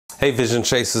Hey Vision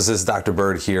Chasers, this is Dr.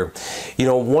 Bird here. You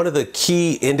know, one of the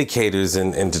key indicators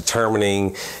in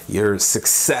determining your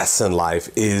success in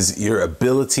life is your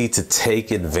ability to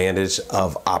take advantage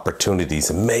of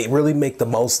opportunities and really make the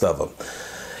most of them.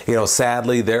 You know,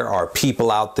 sadly, there are people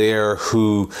out there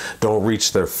who don't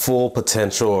reach their full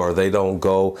potential, or they don't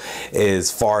go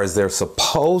as far as they're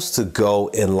supposed to go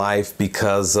in life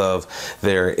because of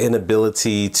their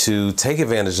inability to take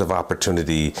advantage of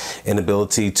opportunity,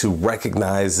 inability to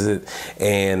recognize it,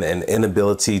 and an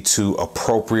inability to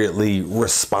appropriately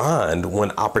respond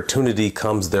when opportunity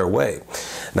comes their way.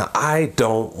 Now, I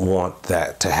don't want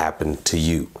that to happen to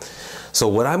you. So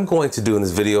what I'm going to do in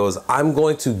this video is I'm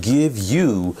going to give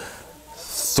you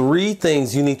 3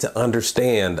 things you need to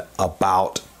understand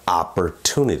about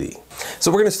opportunity.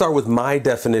 So we're going to start with my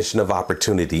definition of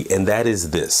opportunity, and that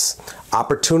is this.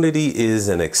 Opportunity is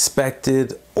an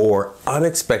expected or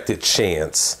unexpected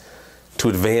chance to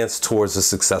advance towards a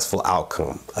successful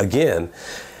outcome. Again,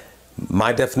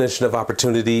 my definition of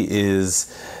opportunity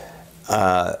is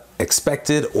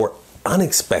expected or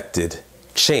unexpected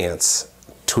chance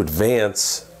to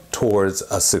advance towards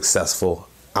a successful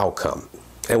outcome.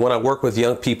 And when I work with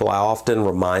young people, I often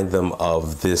remind them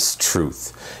of this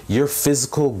truth. Your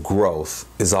physical growth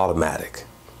is automatic.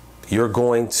 You're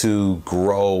going to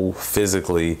grow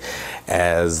physically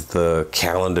as the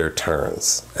calendar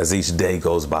turns. As each day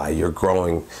goes by, you're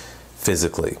growing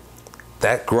physically.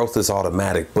 That growth is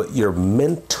automatic, but your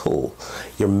mental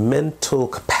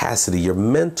capacity, your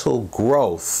mental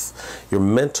growth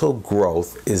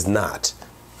is not.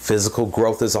 Physical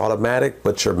growth is automatic,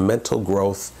 but your mental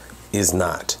growth is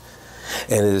not.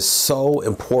 And it is so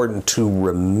important to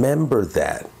remember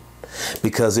that,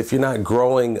 because if you're not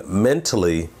growing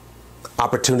mentally,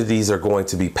 opportunities are going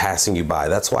to be passing you by.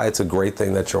 That's why it's a great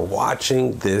thing that you're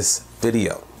watching this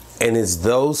video. And it's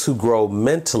those who grow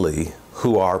mentally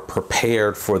who are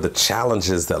prepared for the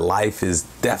challenges that life is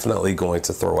definitely going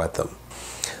to throw at them.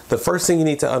 The first thing you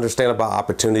need to understand about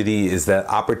opportunity is that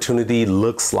opportunity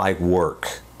looks like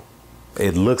work.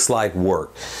 It looks like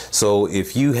work. So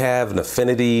if you have an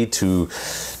affinity to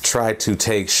try to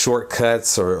take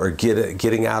shortcuts or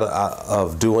getting out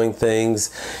of doing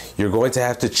things, you're going to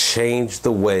have to change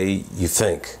the way you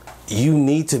think. You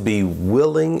need to be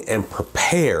willing and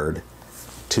prepared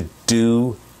to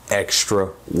do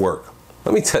extra work.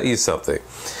 Let me tell you something.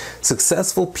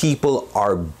 Successful people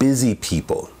are busy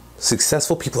people.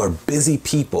 Successful people are busy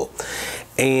people,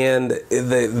 and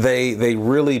they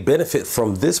really benefit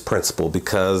from this principle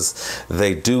because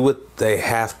they do what they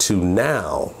have to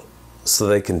now so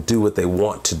they can do what they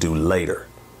want to do later.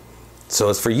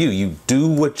 So it's for you. You do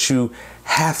what you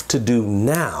have to do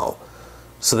now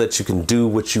so that you can do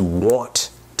what you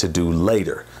want to do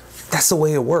later. That's the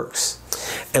way it works.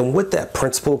 And with that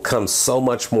principle comes so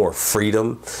much more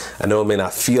freedom. I know it may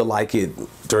not feel like it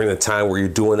during the time where you're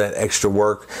doing that extra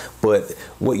work, but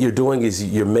what you're doing is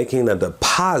you're making a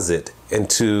deposit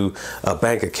into a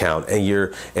bank account,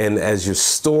 and as you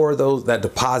store that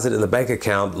deposit in the bank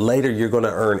account, later you're going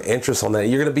to earn interest on that.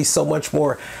 You're going to be so much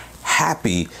more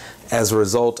happy as a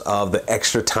result of the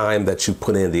extra time that you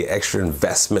put in, the extra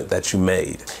investment that you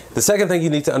made. The second thing you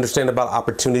need to understand about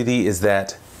opportunity is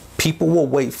that people will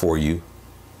wait for you.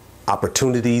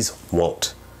 Opportunities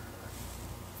won't.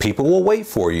 People will wait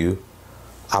for you.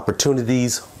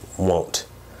 Opportunities won't.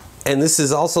 And this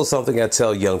is also something I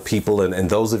tell young people, and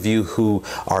those of you who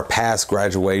are past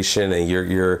graduation and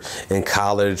you're in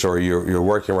college or you're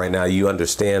working right now, you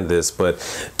understand this. But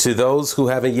to those who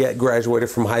haven't yet graduated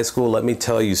from high school, let me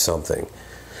tell you something.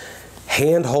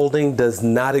 Hand-holding does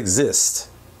not exist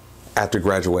after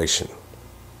graduation.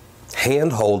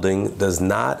 Hand-holding does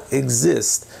not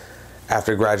exist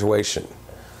after graduation.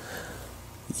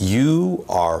 You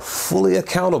are fully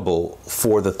accountable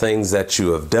for the things that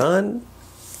you have done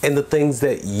and the things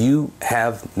that you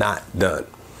have not done.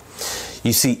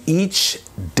 You see, each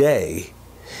day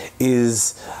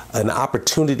is an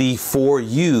opportunity for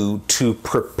you to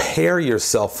prepare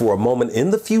yourself for a moment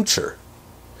in the future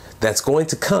that's going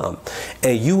to come,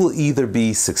 and you will either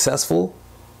be successful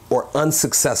or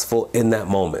unsuccessful in that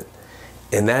moment.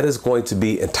 And that is going to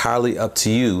be entirely up to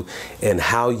you and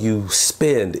how you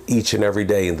spend each and every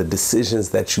day and the decisions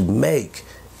that you make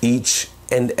each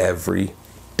and every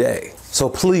day. So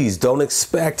please don't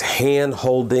expect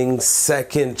hand-holding,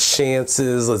 second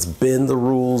chances, let's bend the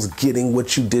rules, getting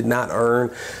what you did not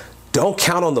earn. Don't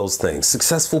count on those things.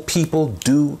 Successful people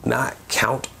do not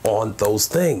count on those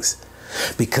things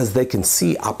because they can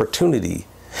see opportunity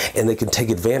and they can take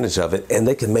advantage of it and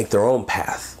they can make their own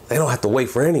path. They don't have to wait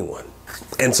for anyone.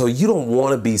 And so you don't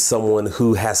want to be someone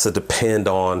who has to depend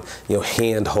on,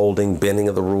 hand holding, bending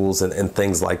of the rules and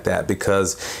things like that.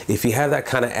 Because if you have that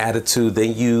kind of attitude,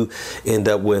 then you end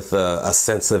up with a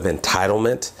sense of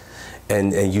entitlement.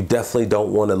 And you definitely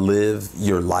don't want to live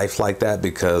your life like that,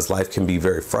 because life can be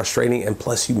very frustrating, and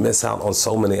plus you miss out on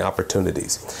so many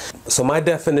opportunities. So my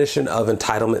definition of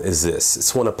entitlement is this: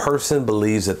 it's when a person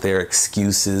believes that their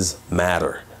excuses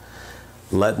matter.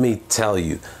 Let me tell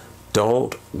you,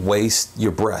 don't waste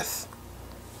your breath.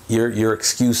 Your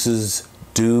excuses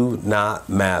do not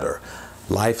matter.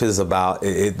 Life is about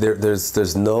it.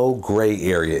 There's no gray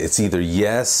area. It's either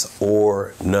yes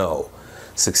or no.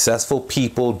 Successful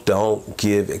people don't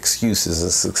give excuses,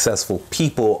 and successful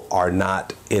people are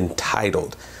not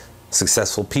entitled.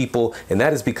 Successful people, and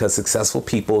that is because successful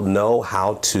people know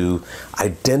how to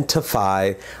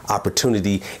identify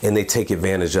opportunity, and they take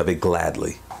advantage of it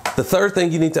gladly. The third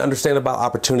thing you need to understand about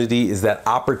opportunity is that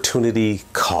opportunity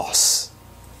costs.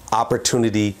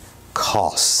 Opportunity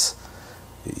costs.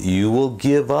 You will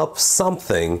give up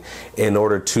something in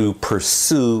order to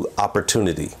pursue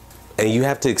opportunity. And you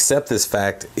have to accept this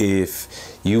fact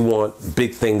if you want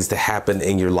big things to happen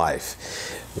in your life.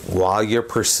 While you're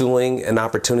pursuing an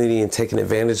opportunity and taking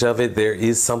advantage of it, there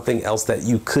is something else that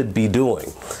you could be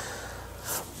doing.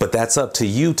 But that's up to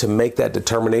you to make that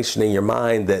determination in your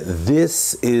mind that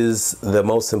this is the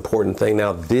most important thing.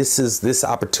 Now, this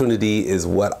opportunity is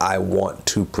what I want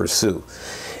to pursue.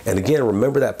 And again,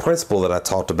 remember that principle that I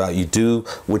talked about. You do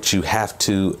what you have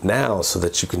to now so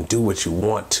that you can do what you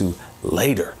want to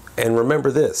later. And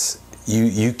remember this,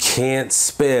 you can't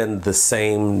spend the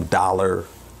same dollar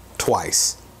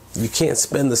twice. You can't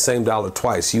spend the same dollar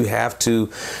twice. You have to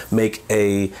make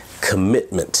a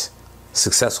commitment.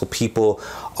 Successful people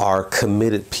are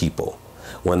committed people.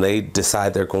 When they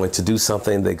decide they're going to do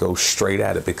something, they go straight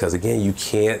at it, because again, you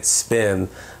can't spend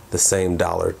the same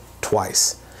dollar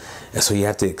twice. And so you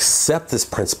have to accept this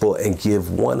principle and give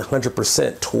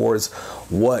 100% towards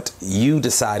what you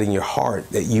decide in your heart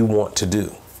that you want to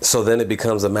do. So then it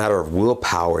becomes a matter of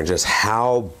willpower and just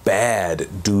how bad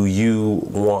do you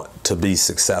want to be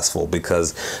successful,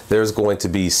 because there's going to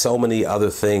be so many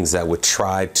other things that would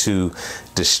try to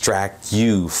distract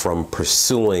you from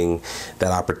pursuing that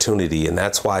opportunity. And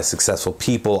that's why successful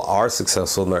people are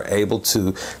successful and they're able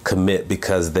to commit,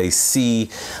 because they see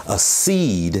a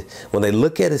seed. When they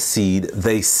look at a seed,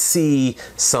 they see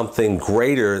something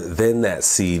greater than that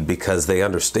seed, because they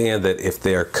understand that if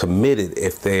they're committed,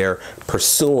 if they're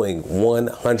pursuing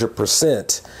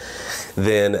 100%,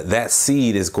 then that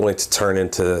seed is going to turn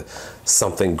into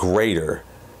something greater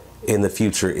in the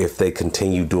future if they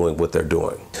continue doing what they're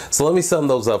doing. So let me sum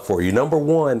those up for you. Number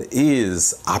one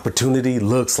is opportunity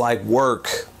looks like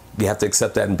work. You have to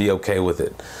accept that and be okay with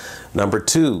it. Number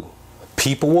two,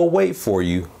 people will wait for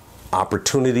you.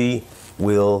 Opportunity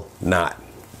will not.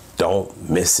 Don't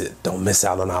miss it. Don't miss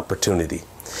out on opportunity.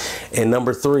 And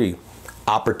number three,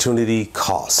 opportunity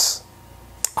costs.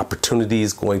 Opportunity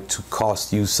is going to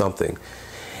cost you something.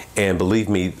 And believe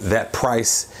me, that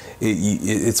price,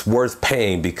 it's worth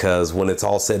paying, because when it's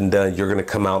all said and done, you're going to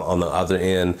come out on the other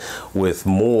end with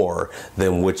more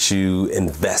than what you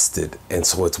invested. And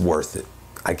so it's worth it.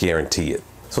 I guarantee it.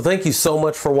 So thank you so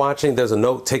much for watching. There's a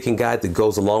note-taking guide that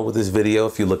goes along with this video.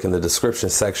 If you look in the description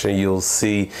section, you'll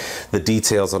see the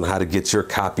details on how to get your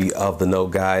copy of the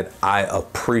note guide. I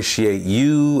appreciate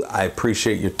you. I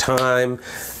appreciate your time.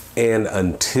 And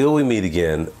until we meet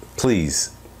again,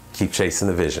 please keep chasing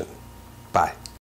the vision. Bye.